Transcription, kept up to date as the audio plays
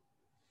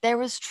There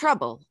was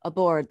trouble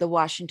aboard the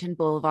Washington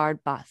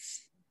Boulevard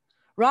bus.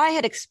 Rye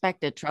had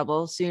expected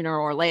trouble sooner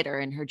or later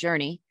in her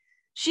journey.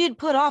 She had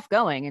put off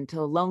going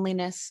until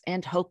loneliness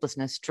and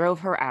hopelessness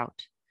drove her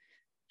out.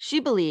 She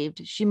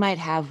believed she might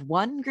have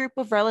one group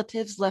of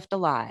relatives left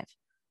alive,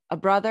 a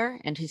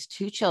brother and his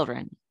 2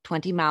 children,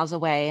 20 miles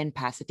away in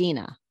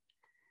Pasadena.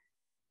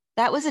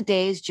 That was a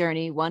day's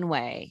journey one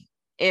way,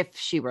 if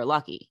she were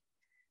lucky.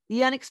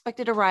 The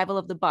unexpected arrival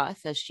of the bus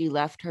as she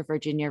left her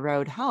Virginia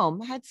Road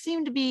home had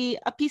seemed to be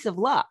a piece of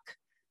luck,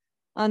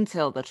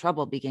 until the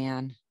trouble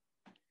began.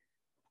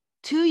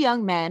 2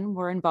 young men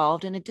were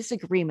involved in a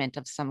disagreement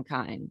of some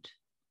kind,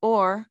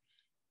 or,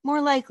 more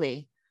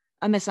likely,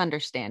 a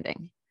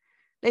misunderstanding.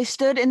 They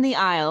stood in the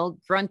aisle,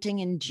 grunting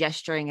and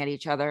gesturing at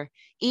each other,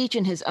 each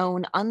in his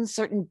own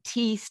uncertain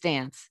T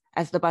stance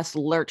as the bus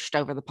lurched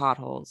over the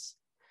potholes.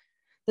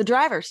 The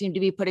driver seemed to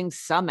be putting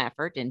some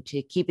effort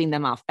into keeping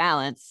them off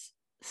balance.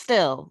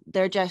 Still,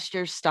 their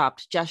gestures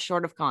stopped just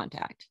short of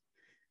contact.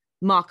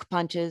 Mock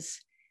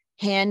punches,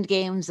 hand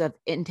games of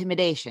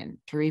intimidation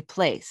to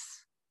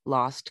replace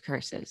lost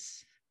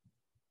curses.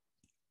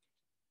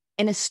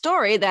 In a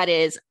story that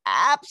is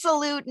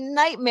absolute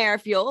nightmare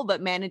fuel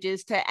but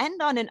manages to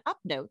end on an up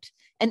note,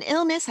 an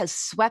illness has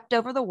swept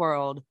over the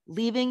world,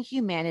 leaving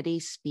humanity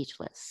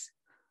speechless.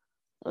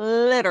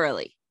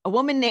 Literally, a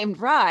woman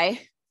named Rye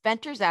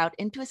ventures out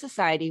into a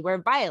society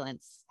where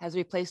violence has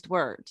replaced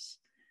words,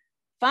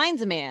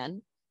 finds a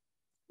man,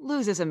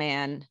 loses a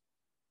man,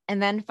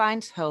 and then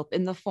finds hope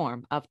in the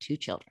form of 2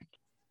 children.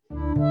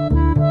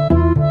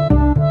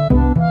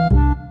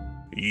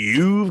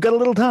 You've got a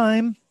little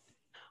time.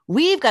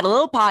 We've got a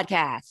little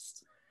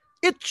podcast.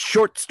 It's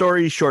Short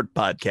Story Short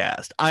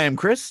Podcast. I am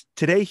Chris,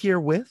 today here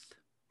with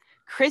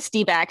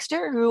Christy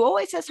Baxter, who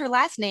always says her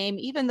last name,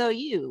 even though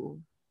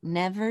you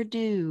never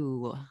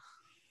do.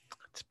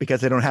 It's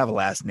because I don't have a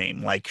last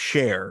name like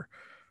Cher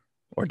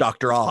or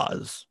Dr.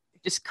 Oz.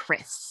 Just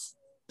Chris.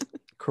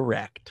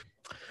 Correct.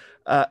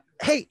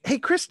 Hey,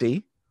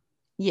 Christy.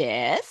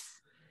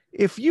 Yes?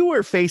 If you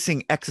were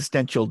facing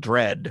existential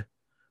dread,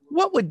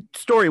 what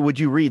story would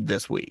you read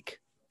this week?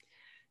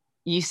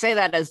 You say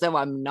that as though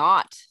I'm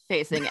not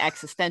facing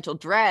existential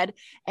dread.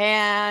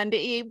 And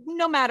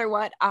no matter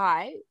what,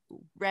 I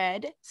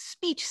read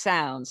Speech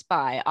Sounds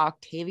by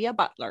Octavia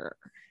Butler.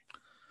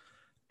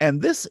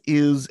 And this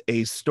is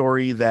a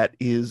story that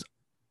is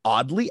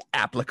oddly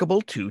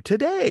applicable to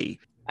today.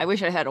 I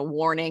wish I had a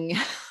warning.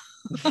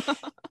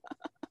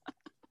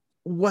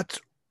 What's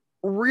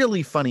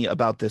really funny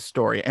about this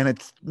story, and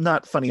it's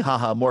not funny,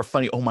 haha, more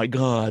funny, oh my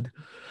God,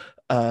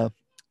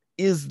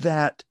 is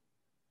that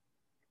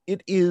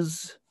it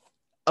is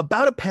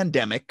about a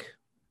pandemic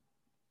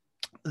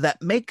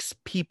that makes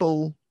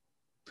people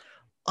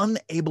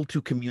unable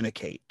to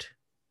communicate,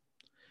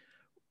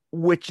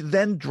 which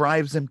then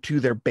drives them to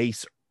their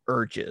base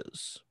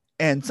urges.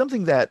 And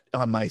something that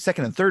on my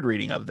second and third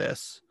reading of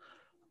this,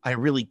 I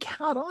really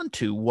caught on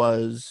to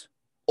was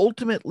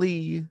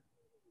ultimately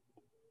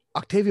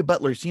Octavia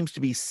Butler seems to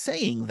be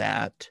saying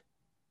that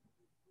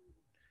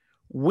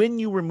when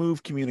you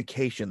remove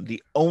communication,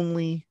 the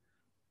only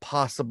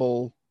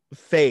possible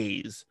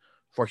phase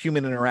for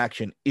human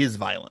interaction is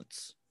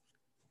violence.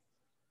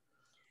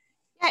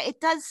 Yeah,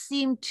 it does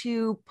seem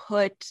to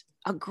put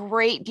a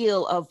great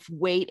deal of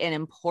weight and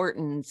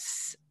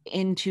importance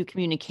into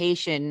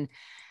communication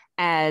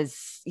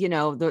as, you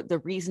know, the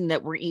reason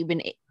that we're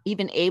even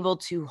able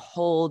to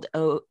hold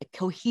a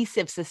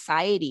cohesive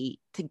society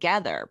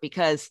together,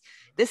 because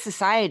this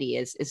society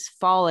is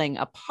falling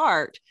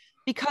apart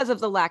because of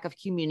the lack of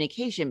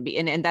communication.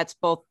 And that's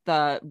both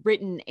the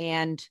written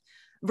and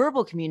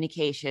verbal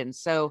communication.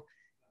 So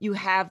you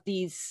have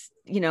these,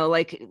 you know,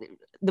 like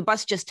the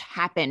bus just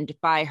happened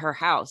by her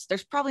house.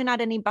 There's probably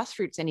not any bus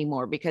routes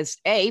anymore because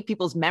A,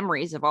 people's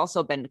memories have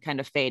also been kind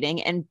of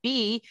fading, and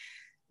B,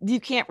 you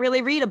can't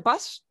really read a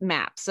bus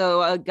map.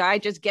 So a guy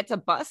just gets a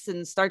bus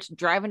and starts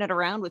driving it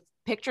around with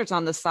pictures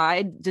on the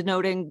side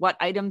denoting what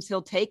items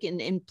he'll take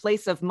in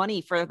place of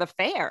money for the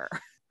fare.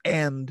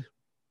 And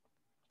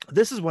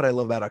this is what I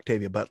love about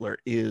Octavia Butler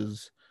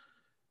is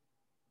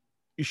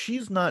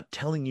she's not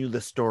telling you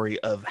the story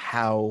of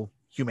how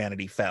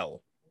humanity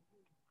fell.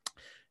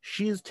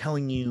 She is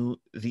telling you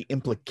the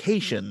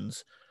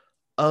implications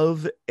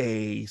of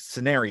a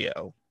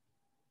scenario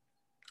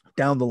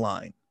down the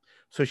line.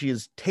 So she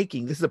is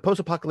taking, this is a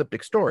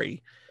post-apocalyptic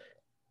story,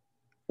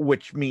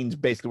 which means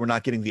basically we're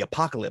not getting the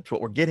apocalypse.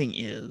 What we're getting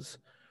is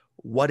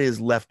what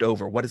is left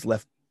over, what is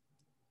left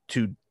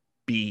to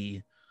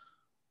be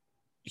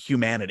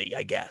humanity,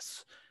 I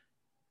guess.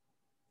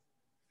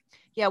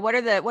 Yeah, what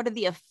are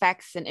the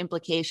effects and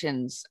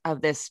implications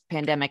of this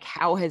pandemic?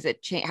 How has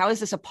it changed? How has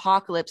this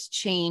apocalypse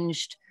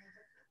changed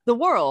the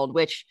world?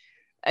 Which,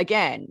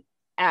 again,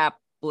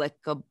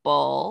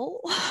 applicable.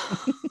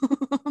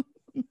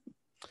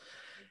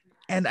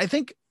 And I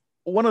think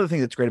one of the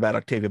things that's great about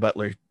Octavia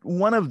Butler,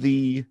 one of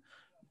the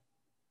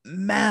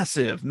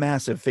massive,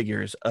 massive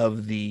figures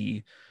of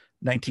the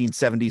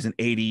 1970s and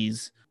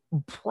 80s,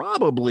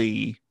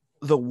 probably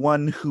the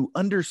one who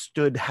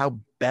understood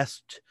how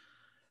best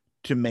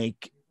to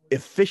make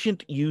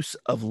efficient use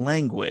of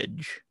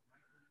language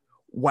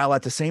while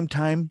at the same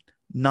time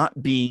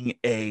not being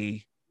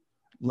a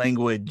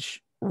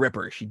language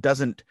ripper. She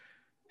doesn't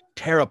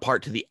tear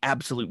apart to the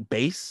absolute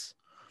base,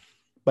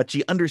 but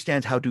she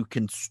understands how to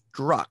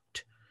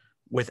construct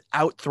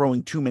without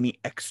throwing too many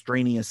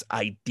extraneous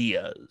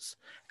ideas.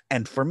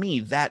 And for me,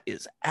 that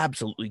is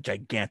absolutely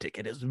gigantic.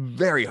 It is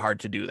very hard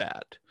to do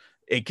that.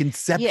 A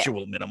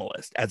conceptual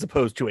minimalist as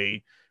opposed to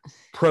a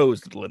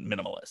prose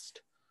minimalist.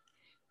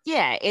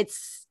 Yeah,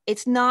 it's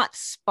not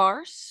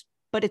sparse,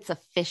 but it's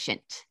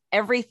efficient.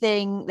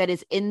 Everything that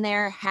is in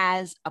there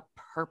has a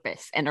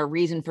purpose and a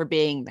reason for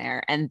being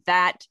there. And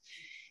that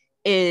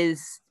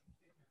is,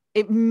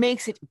 it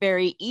makes it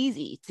very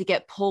easy to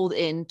get pulled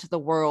into the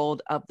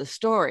world of the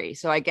story.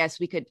 So I guess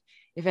we could,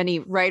 if any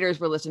writers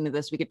were listening to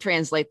this, we could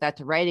translate that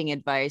to writing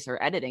advice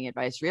or editing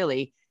advice,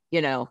 really.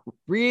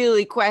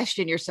 Really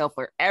question yourself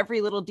for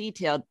every little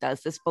detail.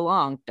 Does this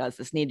belong? Does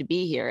this need to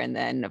be here? And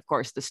then, of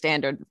course, the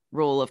standard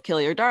rule of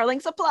kill your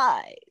darlings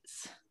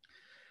applies.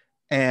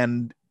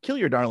 And kill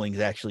your darlings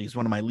actually is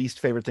one of my least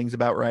favorite things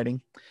about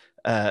writing,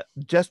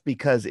 just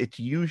because it's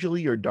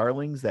usually your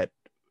darlings that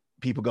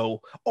people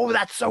go, oh,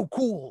 that's so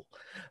cool.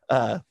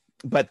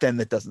 But then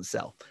that doesn't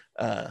sell.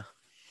 I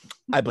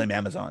blame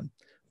Amazon.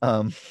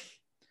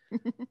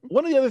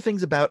 One of the other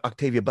things about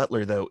Octavia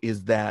Butler, though,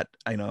 is that,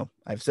 I know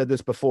I've said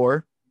this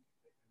before,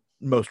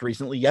 most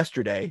recently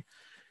yesterday,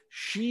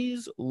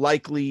 she's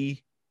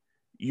likely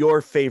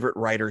your favorite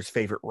writer's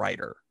favorite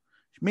writer.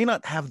 She may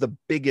not have the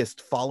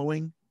biggest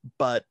following,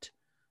 but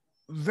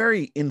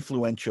very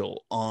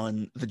influential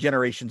on the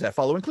generations that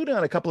follow, including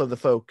on a couple of the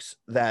folks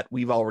that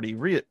we've already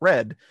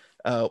read.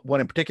 One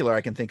in particular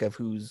I can think of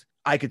who's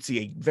I could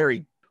see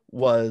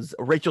was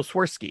Rachel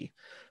Swirsky.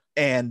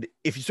 And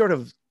if you sort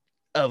of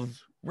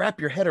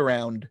wrap your head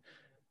around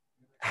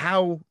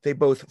how they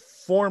both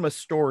form a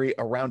story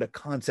around a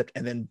concept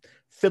and then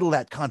fiddle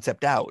that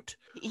concept out.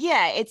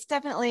 Yeah, it's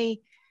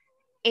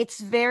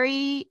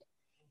very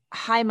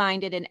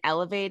high-minded and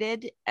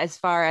elevated as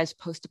far as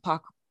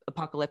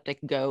post-apocalyptic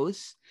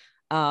goes.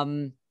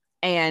 And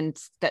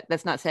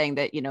that's not saying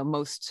that,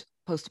 most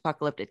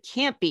post-apocalyptic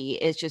can't be.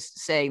 It's just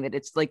saying that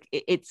it's like,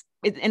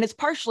 and it's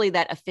partially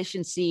that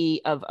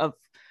efficiency of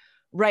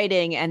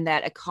writing and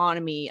that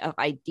economy of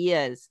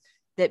ideas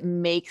that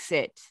makes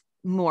it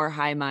more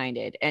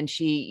high-minded. And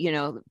she,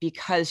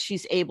 because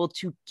she's able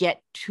to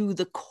get to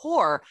the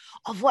core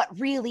of what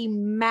really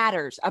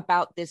matters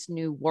about this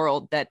new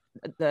world that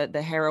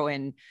the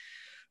heroine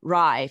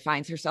Rye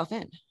finds herself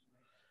in.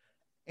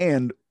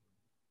 And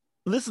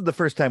this is the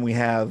first time we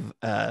have,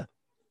 I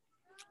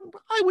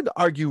would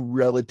argue,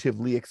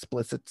 relatively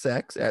explicit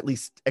sex, at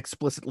least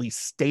explicitly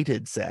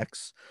stated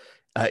sex,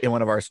 in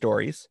one of our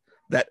stories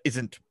that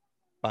isn't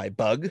by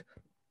bug.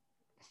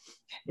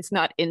 It's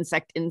not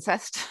insect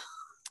incest.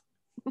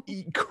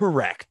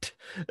 Correct.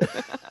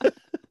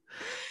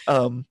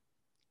 And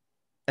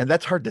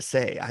that's hard to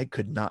say. I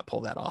could not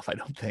pull that off, I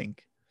don't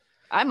think.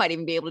 I might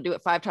even be able to do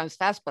it 5 times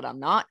fast, but I'm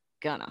not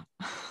gonna.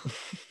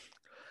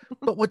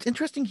 But what's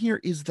interesting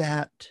here is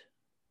that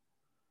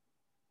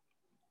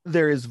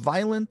there is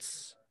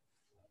violence,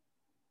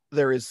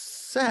 there is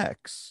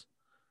sex,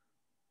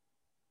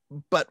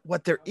 but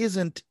what there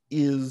isn't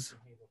is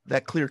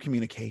that clear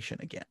communication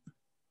again.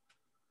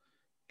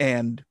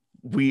 And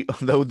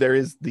though there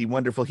is the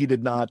wonderful, he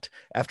did not,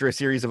 after a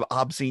series of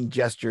obscene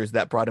gestures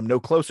that brought him no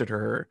closer to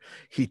her,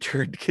 he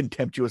turned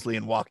contemptuously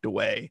and walked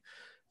away.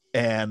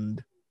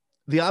 And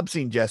the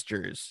obscene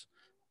gestures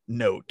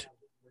note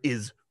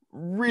is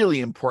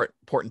really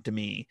important to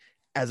me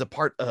as a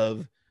part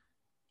of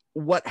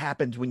what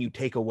happens when you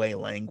take away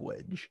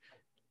language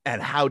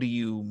and how do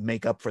you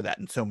make up for that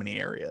in so many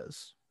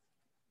areas.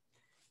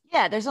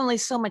 Yeah, there's only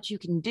so much you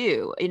can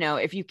do.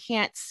 If you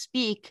can't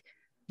speak,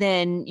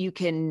 then you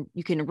can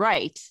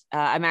write.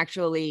 I'm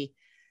actually,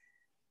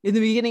 in the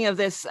beginning of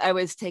this, I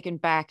was taken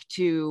back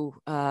to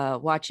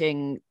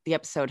watching the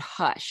episode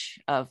Hush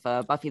of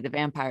Buffy the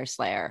Vampire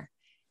Slayer.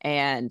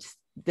 And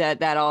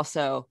that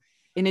also,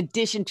 in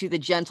addition to the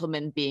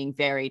gentleman being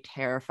very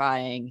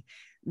terrifying,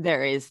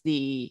 there is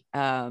the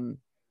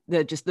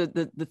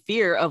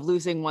fear of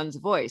losing one's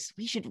voice.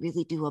 We should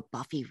really do a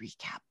Buffy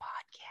recap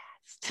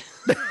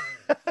podcast.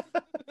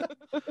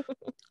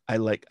 I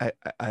like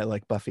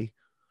Buffy.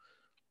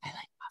 I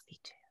like Buffy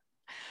too.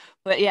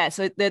 But yeah,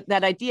 so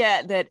that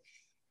idea that,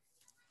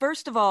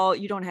 first of all,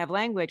 you don't have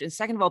language, and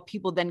second of all,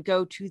 people then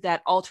go to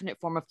that alternate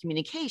form of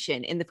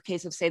communication. In the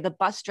case of, say, the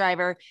bus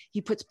driver,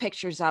 he puts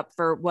pictures up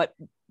for what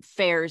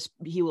fares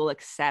he will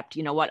accept,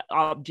 what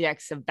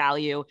objects of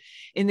value.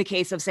 In the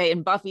case of, say,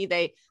 in Buffy,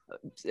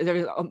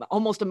 there's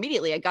almost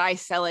immediately a guy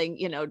selling,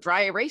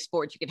 dry erase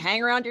boards you can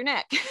hang around your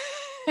neck.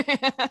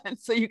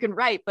 So you can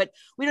write, but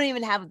we don't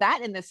even have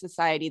that in this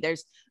society.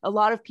 There's a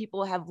lot of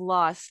people have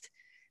lost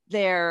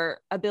their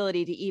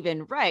ability to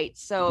even write.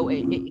 So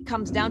it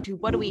comes down to,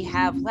 what do we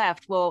have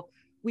left? Well,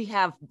 we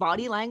have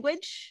body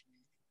language,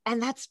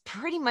 and that's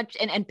pretty much,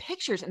 and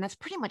pictures, and that's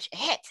pretty much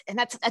it. And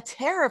that's a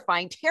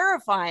terrifying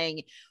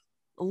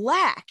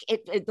lack.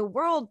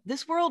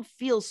 This world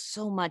feels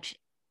so much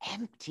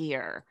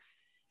emptier,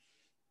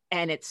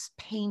 and it's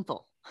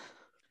painful.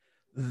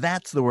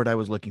 That's the word I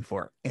was looking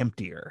for,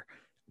 emptier,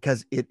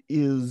 because it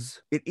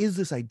is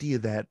this idea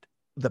that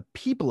the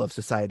people of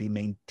society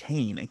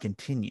maintain and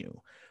continue,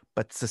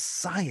 but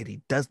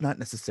society does not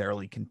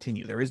necessarily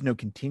continue. There is no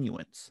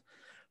continuance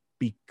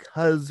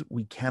because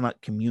we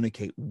cannot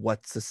communicate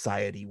what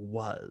society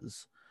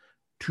was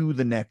to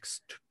the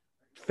next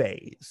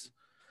phase,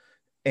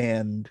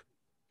 and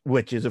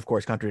which is of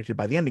course contradicted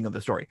by the ending of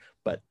the story,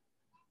 but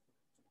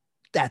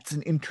that's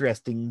an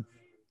interesting,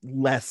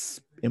 less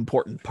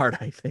important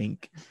part, I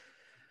think.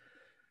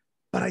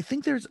 But I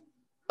think there's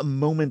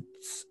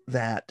moments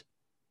that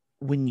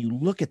when you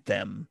look at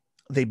them,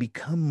 they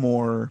become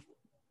more,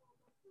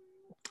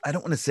 I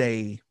don't want to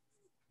say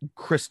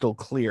crystal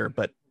clear,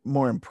 but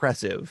more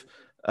impressive.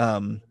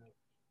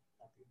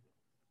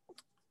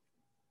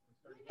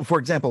 For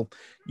example,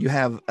 you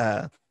have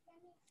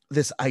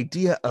this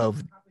idea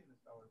of,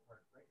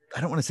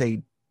 I don't want to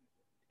say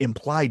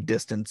implied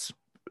distance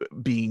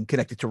being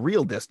connected to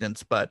real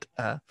distance, but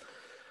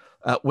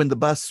when the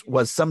bus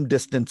was some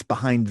distance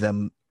behind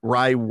them,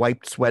 Rye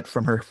wiped sweat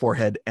from her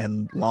forehead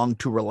and longed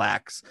to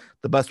relax.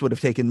 The bus would have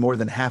taken more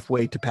than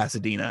halfway to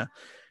Pasadena.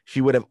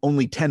 She would have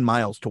only 10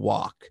 miles to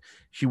walk.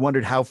 She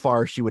wondered how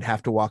far she would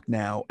have to walk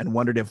now and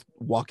wondered if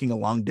walking a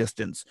long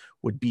distance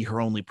would be her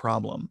only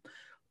problem.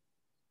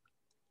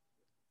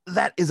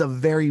 That is a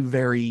very,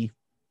 very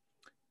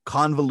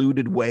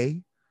convoluted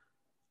way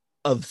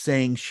of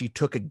saying she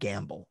took a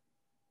gamble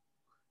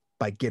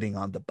by getting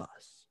on the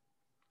bus.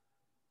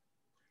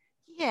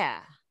 Yeah.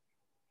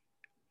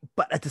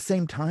 But at the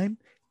same time,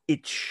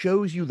 it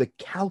shows you the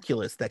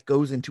calculus that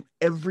goes into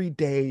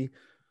everyday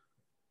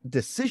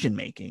decision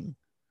making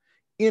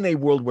in a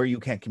world where you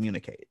can't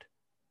communicate.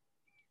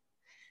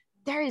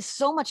 There is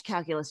so much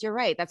calculus. You're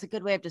right. That's a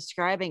good way of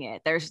describing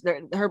it.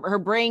 Her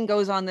brain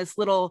goes on this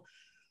little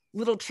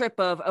trip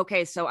of,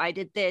 okay, so I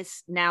did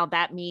this. Now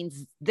that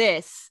means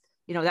this.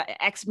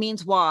 That X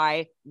means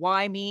Y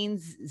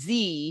means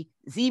Z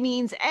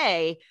means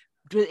A.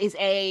 Is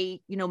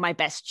A, my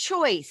best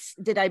choice?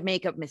 Did I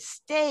make a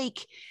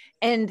mistake?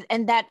 And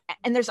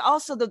there's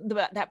also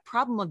that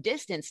problem of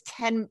distance,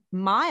 10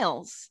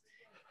 miles,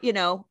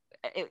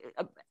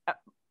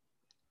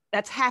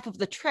 that's half of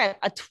the trip,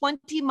 a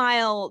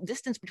 20-mile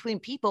distance between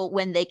people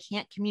when they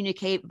can't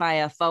communicate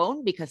via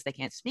phone because they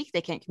can't speak,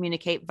 they can't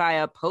communicate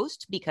via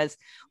post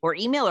or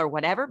email or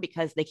whatever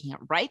because they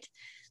can't write.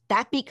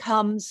 That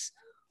becomes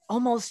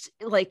almost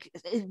like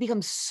it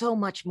becomes so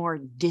much more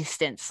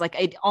distance.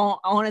 Like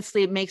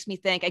honestly, it makes me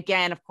think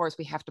again, of course,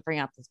 we have to bring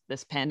up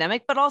this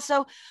pandemic, but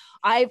also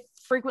I've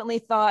frequently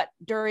thought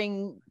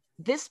during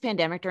this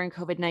pandemic, during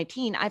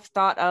COVID-19, I've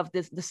thought of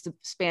the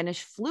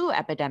Spanish flu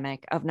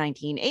epidemic of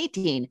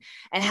 1918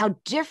 and how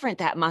different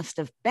that must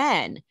have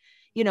been.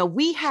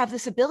 We have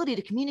this ability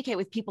to communicate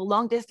with people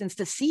long distance,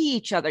 to see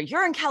each other.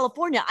 You're in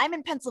California, I'm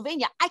in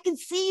Pennsylvania. I can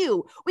see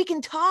you. We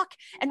can talk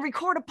and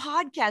record a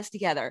podcast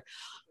together.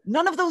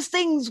 None of those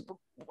things,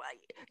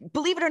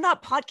 believe it or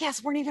not,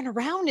 podcasts weren't even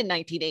around in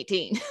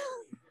 1918.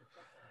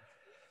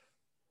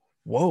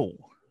 Whoa,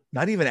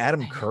 not even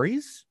Adam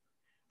Curry's?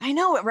 I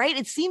know it, right?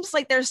 It seems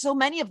like there's so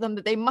many of them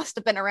that they must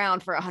have been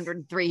around for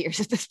 103 years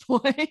at this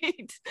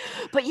point.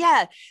 But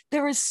yeah,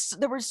 there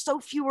were so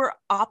fewer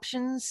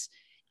options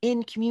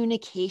in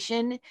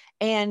communication,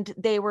 and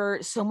they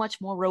were so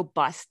much more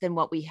robust than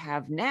what we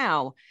have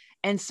now.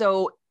 And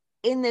so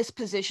in this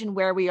position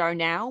where we are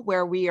now,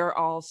 where we are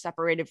all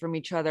separated from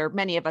each other,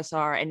 many of us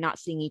are, and not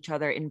seeing each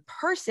other in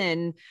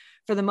person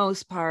for the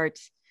most part,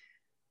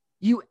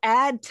 you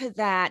add to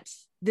that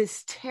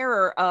this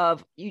terror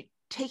of you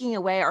taking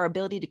away our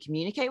ability to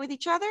communicate with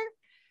each other.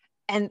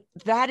 And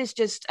that is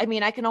just, I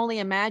mean, I can only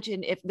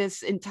imagine if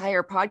this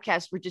entire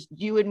podcast were just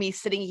you and me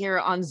sitting here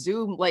on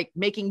Zoom, like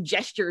making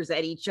gestures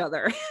at each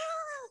other.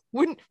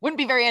 wouldn't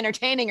be very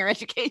entertaining or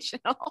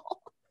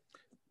educational.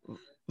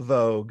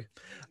 Vogue.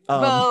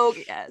 Vogue,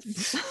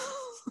 yes.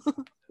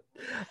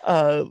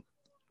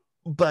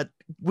 But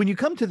when you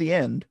come to the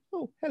end,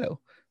 hello.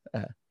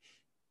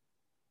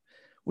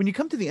 When you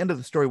come to the end of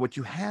the story, what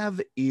you have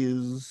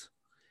is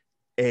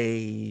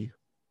it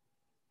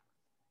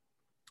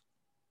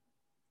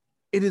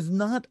is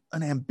not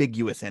an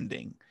ambiguous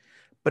ending,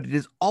 but it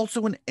is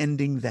also an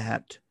ending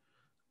that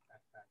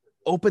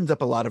opens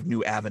up a lot of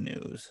new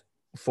avenues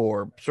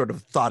for sort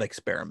of thought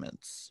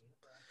experiments.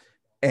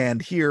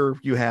 And here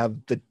you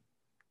have the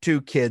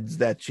two kids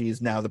that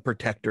she's now the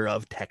protector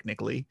of,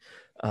 technically,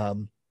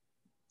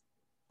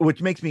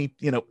 which makes me,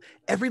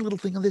 every little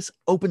thing on this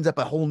opens up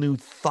a whole new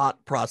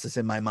thought process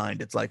in my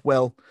mind. It's like,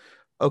 well,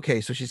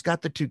 okay, so she's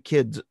got the two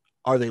kids.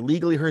 Are they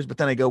legally hers? But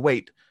then I go,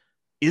 wait,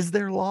 is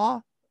there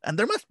law? And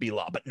there must be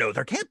law, but no,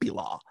 there can't be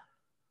law.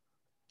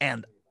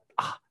 And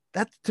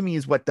that to me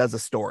is what does a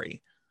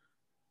story,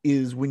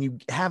 is when you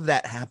have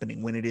that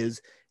happening, when it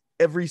is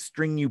every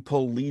string you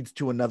pull leads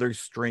to another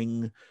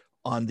string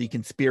on the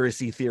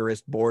conspiracy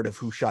theorist board of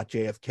who shot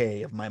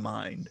JFK of my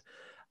mind.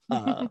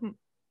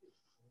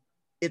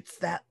 it's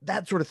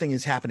that sort of thing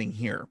is happening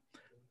here.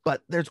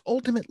 But there's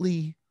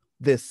ultimately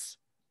this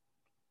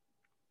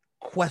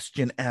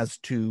question as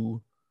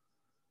to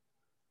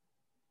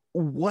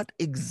what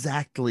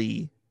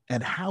exactly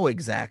and how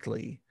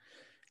exactly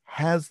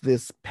has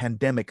this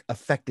pandemic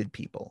affected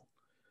people?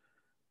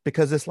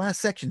 Because this last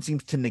section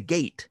seems to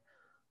negate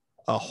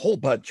a whole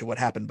bunch of what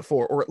happened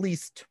before, or at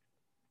least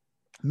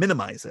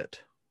minimize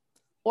it.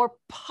 Or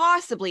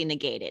possibly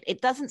negate it.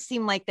 It doesn't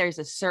seem like there's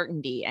a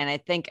certainty. And I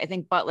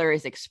think Butler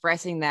is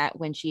expressing that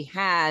when she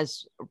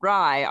has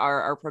Rye,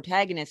 our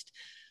protagonist,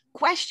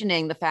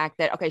 questioning the fact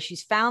that, okay,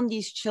 she's found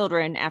these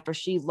children after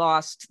she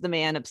lost the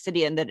man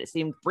Obsidian that it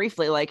seemed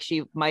briefly like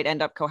she might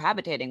end up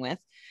cohabitating with.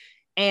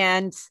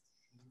 And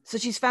so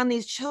she's found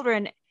these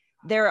children,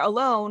 they're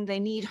alone, they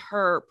need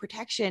her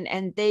protection,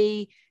 and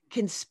they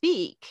can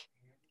speak.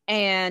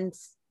 And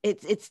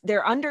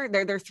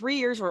they're 3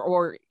 years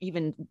or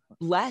even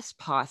less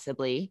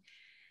possibly.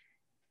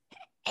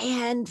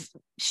 And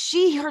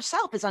she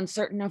herself is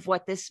uncertain of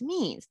what this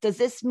means. Does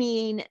this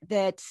mean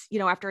that,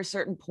 after a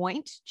certain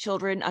point,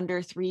 children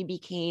under 3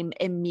 became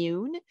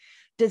immune?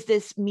 Does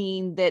this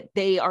mean that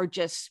they are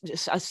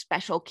just a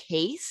special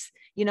case,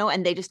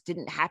 and they just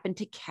didn't happen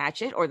to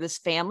catch it, or this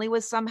family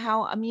was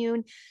somehow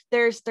immune?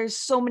 There's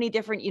so many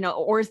different,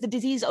 or is the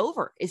disease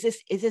over? Is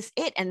this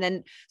it? And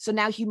then, so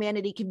now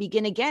humanity can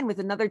begin again with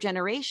another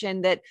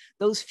generation, that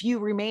those few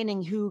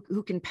remaining who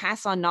can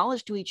pass on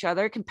knowledge to each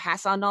other can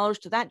pass on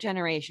knowledge to that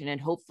generation,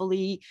 and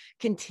hopefully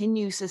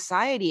continue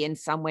society in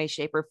some way,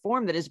 shape, or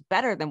form that is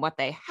better than what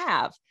they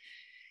have.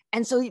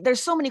 And so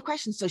there's so many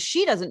questions. So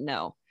she doesn't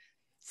know.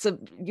 So,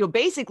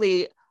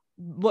 basically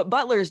what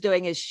Butler is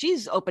doing is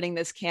she's opening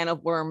this can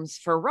of worms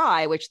for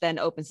Rye, which then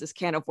opens this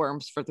can of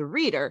worms for the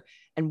reader.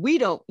 And we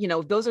don't,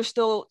 those are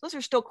still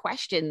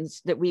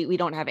questions that we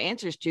don't have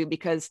answers to,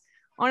 because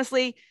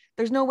honestly,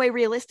 there's no way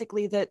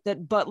realistically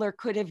that Butler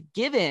could have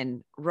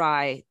given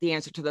Rye the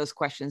answer to those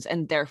questions,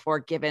 and therefore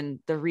given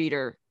the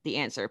reader the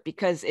answer,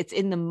 because it's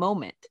in the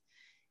moment.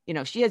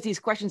 She has these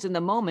questions in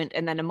the moment,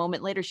 and then a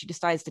moment later she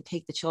decides to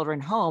take the children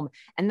home,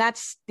 and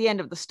that's the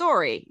end of the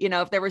story.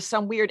 If there was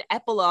some weird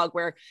epilogue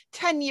where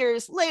 10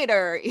 years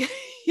later,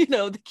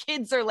 the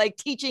kids are like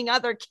teaching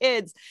other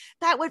kids,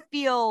 that would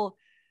feel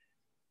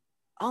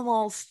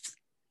almost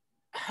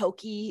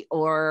hokey,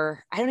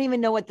 or I don't even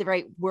know what the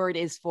right word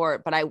is for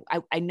it, but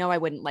I know I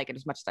wouldn't like it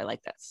as much as I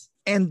like this.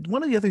 And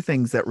one of the other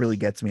things that really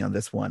gets me on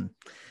this one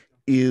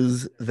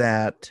is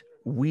that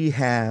we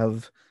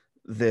have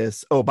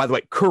this, oh, by the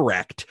way,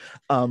 correct,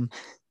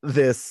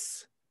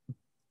 this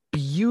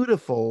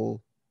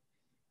beautiful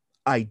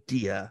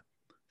idea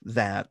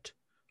that,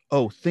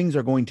 oh, things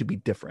are going to be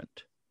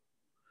different,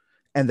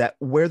 and that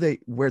where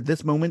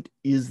this moment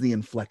is the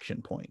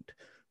inflection point,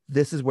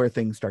 this is where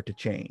things start to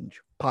change.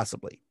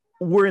 Possibly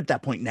we're at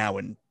that point now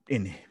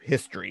in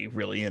history,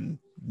 really, in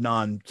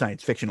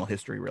non-science fictional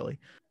history, really.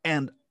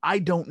 And I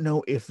don't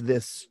know if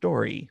this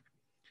story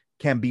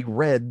can be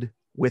read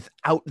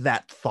without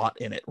that thought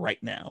in it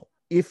right now.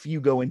 If you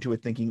go into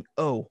it thinking,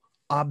 oh,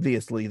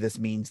 obviously this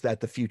means that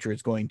the future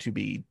is going to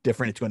be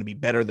different, it's going to be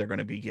better, they're going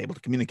to be able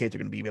to communicate, they're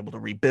going to be able to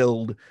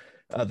rebuild,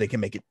 they can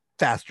make it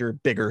faster,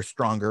 bigger,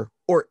 stronger.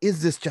 Or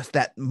is this just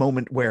that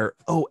moment where,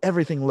 oh,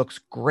 everything looks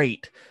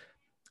great,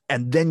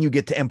 and then you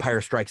get to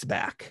Empire Strikes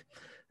Back,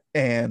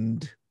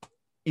 and,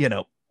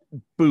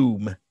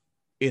 boom,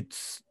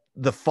 it's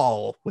the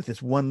fall with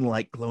this one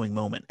light glowing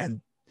moment.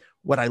 And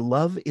what I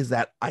love is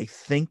that I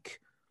think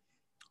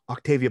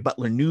Octavia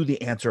Butler knew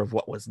the answer of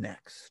what was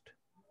next,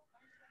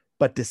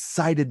 but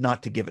decided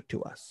not to give it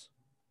to us.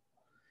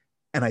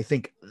 And I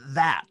think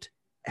that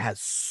has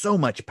so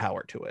much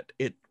power to it.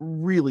 It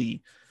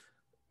really,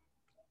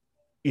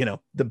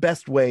 the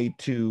best way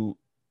to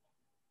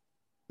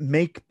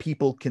make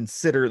people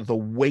consider the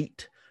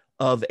weight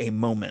of a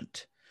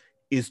moment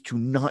is to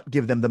not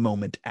give them the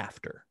moment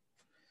after.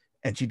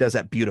 And she does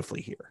that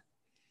beautifully here.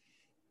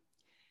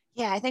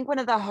 Yeah, I think one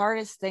of the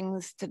hardest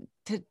things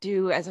to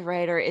do as a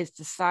writer is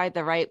decide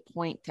the right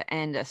point to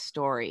end a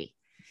story.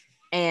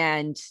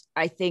 And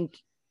I think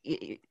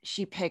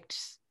she picked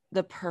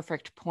the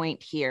perfect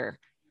point here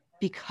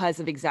because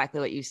of exactly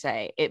what you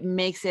say. It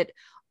makes it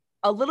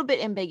a little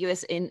bit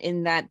ambiguous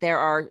in that there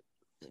are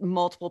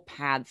multiple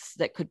paths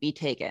that could be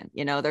taken.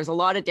 There's a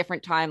lot of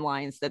different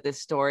timelines that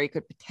this story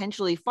could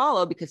potentially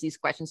follow because these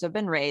questions have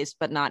been raised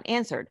but not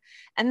answered.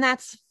 And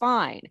that's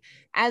fine.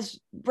 As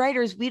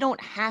writers, we don't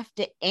have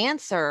to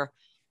answer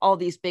all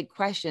these big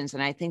questions.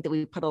 And I think that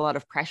we put a lot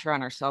of pressure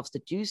on ourselves to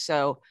do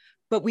so,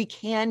 but we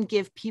can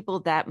give people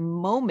that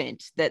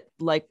moment that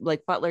like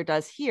Butler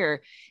does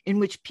here, in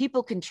which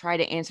people can try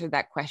to answer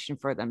that question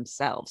for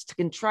themselves,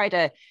 can try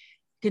to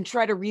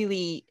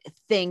really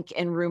think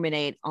and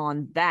ruminate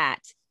on that.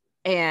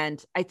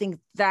 And I think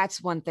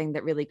that's one thing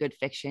that really good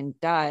fiction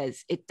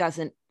does. It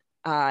doesn't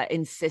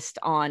insist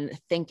on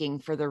thinking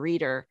for the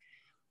reader,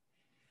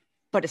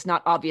 but it's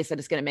not obvious that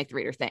it's going to make the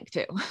reader think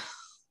too.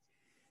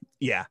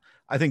 Yeah,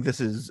 I think this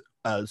is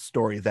a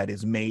story that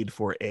is made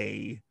for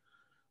a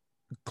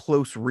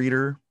close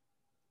reader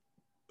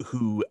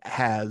who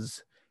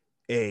has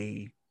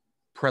a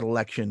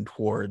predilection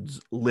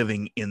towards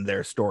living in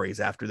their stories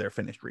after they're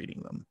finished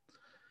reading them.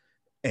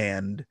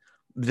 And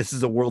this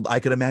is a world I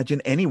could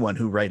imagine anyone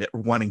who write it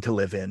wanting to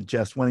live in,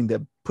 just wanting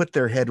to put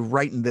their head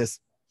right in this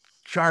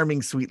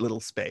charming, sweet little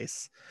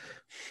space.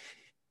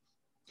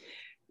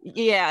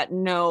 Yeah,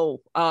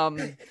 no. I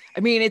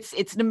mean, it's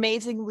an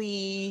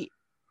amazingly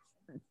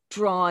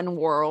drawn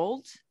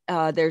world.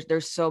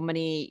 There's so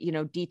many,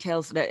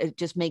 details that it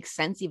just makes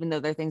sense, even though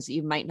they're things that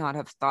you might not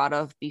have thought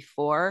of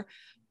before.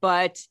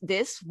 But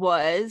this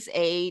was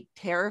a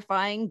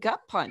terrifying gut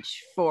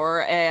punch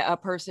for a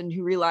person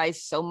who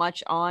relies so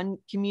much on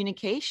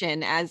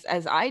communication as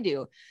I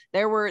do.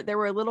 There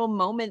were little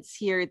moments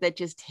here that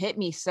just hit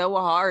me so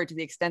hard, to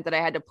the extent that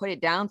I had to put it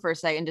down for a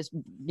second, just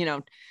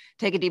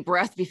take a deep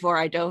breath before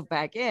I dove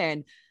back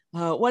in.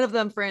 One of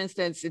them, for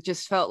instance, it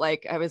just felt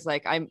like I was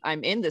like,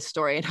 I'm in this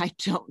story and I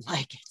don't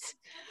like it.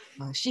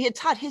 She had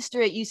taught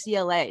history at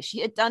UCLA. She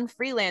had done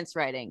freelance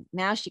writing.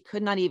 Now she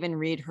could not even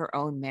read her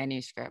own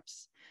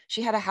manuscripts.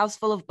 She had a house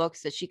full of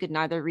books that she could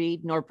neither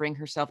read nor bring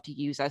herself to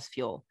use as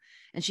fuel.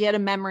 And she had a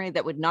memory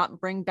that would not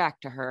bring back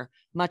to her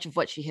much of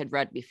what she had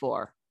read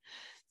before.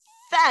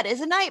 That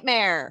is a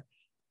nightmare.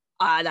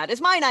 That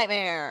is my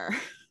nightmare.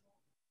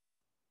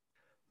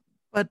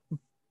 But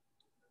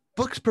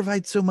books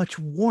provide so much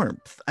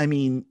warmth. I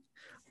mean,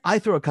 I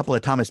throw a couple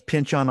of Thomas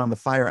Pynchon on the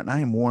fire and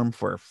I am warm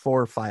for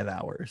 4 or 5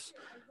 hours.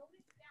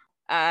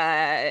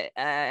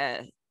 I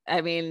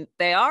mean,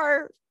 they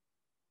are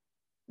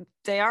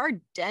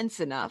dense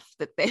enough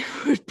that they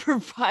would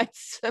provide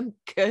some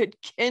good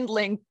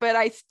kindling, but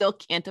I still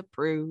can't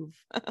approve.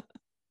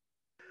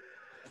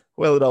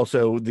 Well, it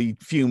also, the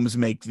fumes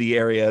make the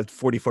area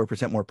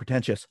 44% more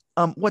pretentious.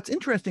 What's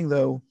interesting,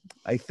 though,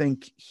 I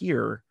think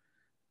here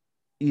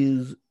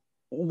is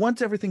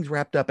once everything's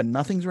wrapped up and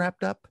nothing's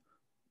wrapped up,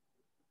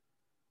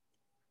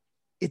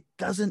 it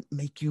doesn't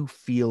make you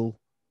feel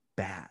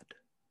bad.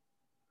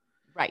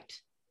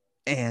 Right.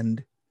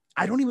 And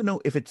I don't even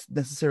know if it's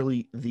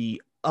necessarily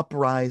the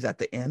uprise at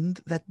the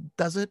end that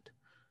does it,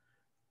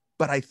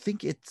 but I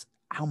think it's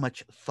how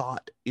much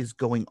thought is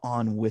going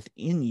on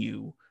within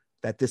you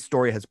that this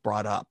story has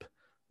brought up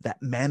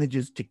that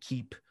manages to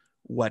keep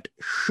what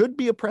should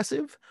be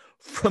oppressive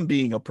from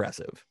being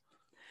oppressive.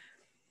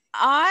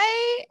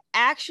 I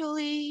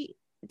actually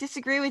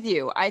disagree with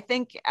you. I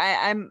think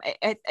I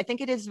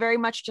think it is very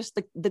much just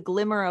the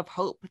glimmer of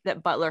hope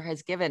that Butler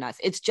has given us.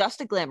 It's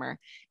just a glimmer.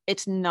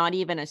 It's not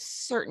even a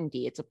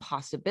certainty. It's a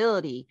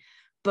possibility,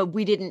 but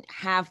we didn't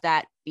have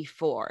that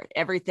before.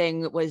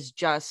 Everything was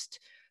just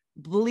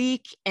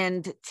bleak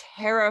and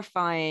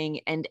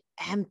terrifying and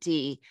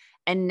empty.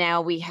 And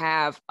now we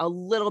have a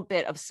little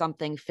bit of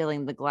something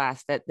filling the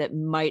glass that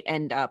might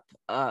end up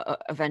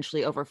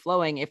eventually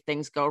overflowing if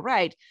things go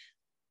right.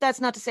 That's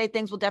not to say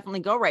things will definitely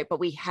go right, but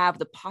we have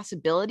the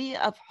possibility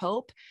of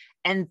hope.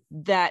 And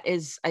that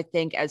is, I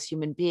think, as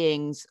human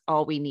beings,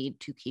 all we need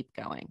to keep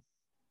going.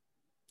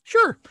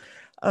 Sure.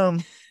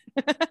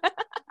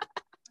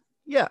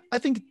 Yeah, I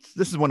think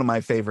this is one of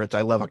my favorites.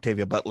 I love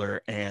Octavia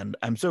Butler, and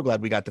I'm so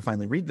glad we got to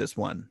finally read this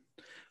one.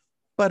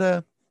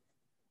 But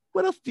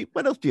what else do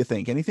you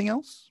think? Anything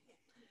else?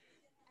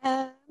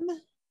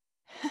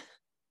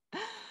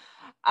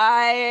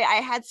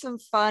 I had some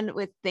fun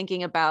with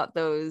thinking about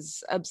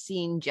those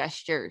obscene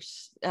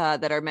gestures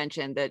that are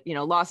mentioned, that,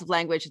 loss of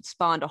language had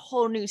spawned a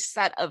whole new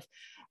set of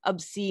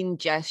obscene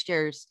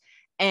gestures.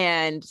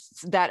 And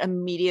that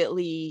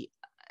immediately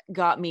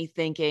got me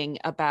thinking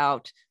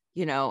about,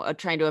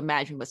 trying to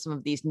imagine what some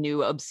of these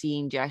new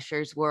obscene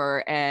gestures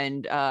were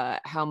and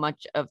how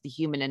much of the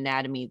human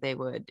anatomy they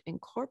would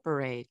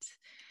incorporate.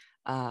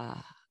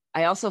 I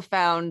also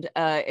found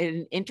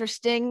an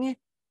interesting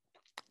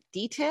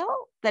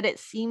detail that it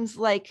seems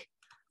like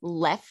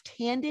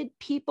left-handed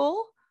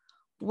people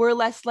were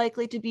less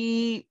likely to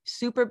be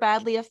super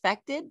badly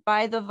affected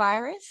by the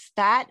virus.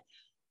 That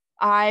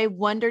I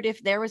wondered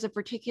if there was a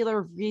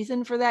particular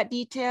reason for that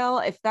detail,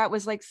 if that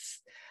was like,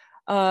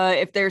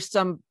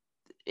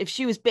 if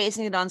she was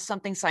basing it on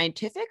something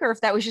scientific, or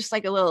if that was just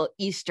like a little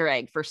Easter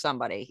egg for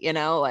somebody,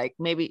 like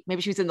maybe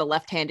she was in the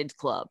left-handed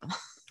club.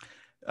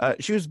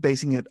 She was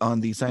basing it on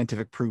the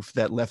scientific proof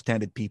that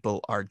left-handed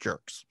people are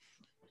jerks.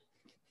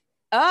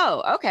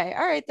 Oh, okay.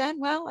 All right, then.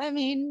 Well, I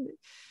mean,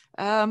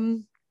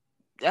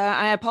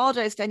 I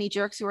apologize to any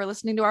jerks who are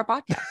listening to our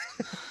podcast.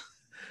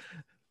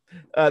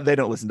 They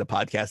don't listen to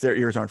podcasts. Their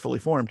ears aren't fully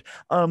formed.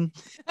 But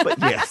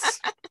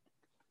yes.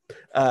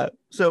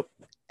 So,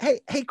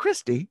 hey,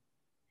 Christy.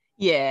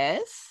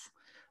 Yes?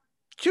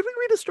 Should we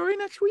read a story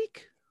next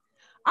week?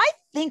 I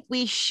think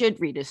we should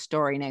read a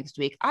story next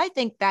week. I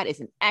think that is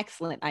an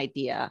excellent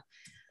idea.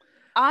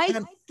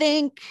 I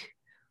think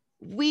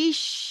we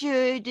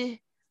should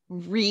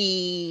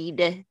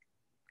read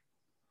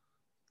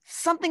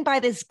something by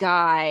this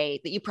guy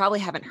that you probably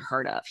haven't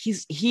heard of.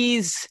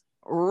 He's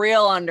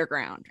real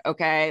underground,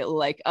 okay?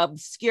 Like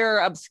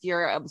obscure. All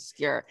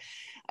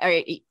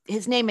right,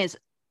 his name is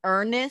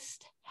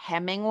Ernest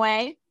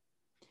Hemingway.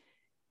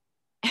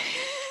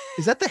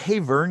 Is that the Hey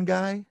Vern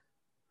guy?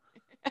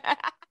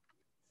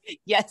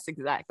 Yes,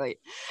 exactly.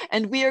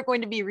 And we are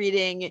going to be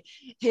reading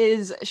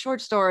his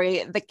short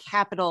story, The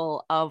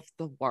Capital of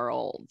the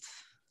World.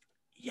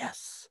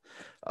 Yes.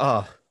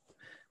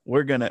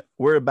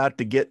 We're about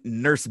to get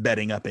nurse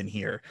bedding up in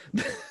here.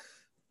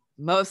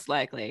 Most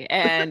likely.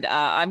 And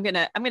I'm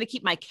gonna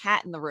keep my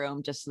cat in the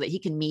room just so that he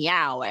can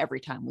meow every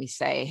time we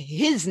say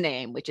his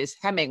name, which is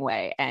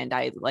Hemingway. And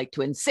I like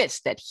to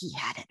insist that he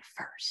had it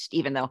first,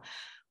 even though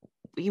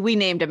we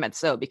named him it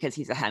so because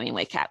he's a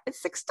Hemingway cat with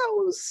 6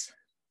 toes.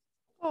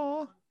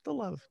 Oh, the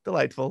love.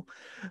 Delightful.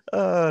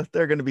 There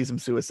are going to be some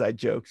suicide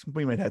jokes.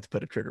 We might have to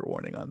put a trigger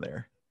warning on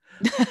there.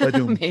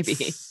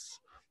 Maybe.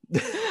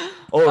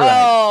 All right.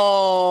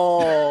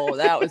 Oh,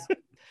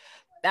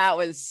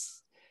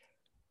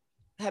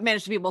 that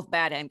managed to be both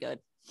bad and good.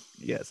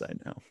 Yes, I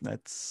know.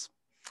 That's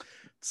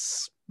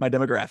my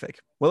demographic.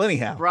 Well,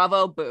 anyhow.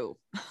 Bravo, boo.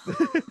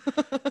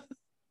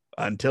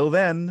 Until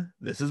then,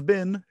 this has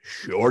been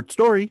Short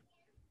Story.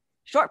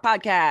 Short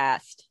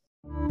podcast.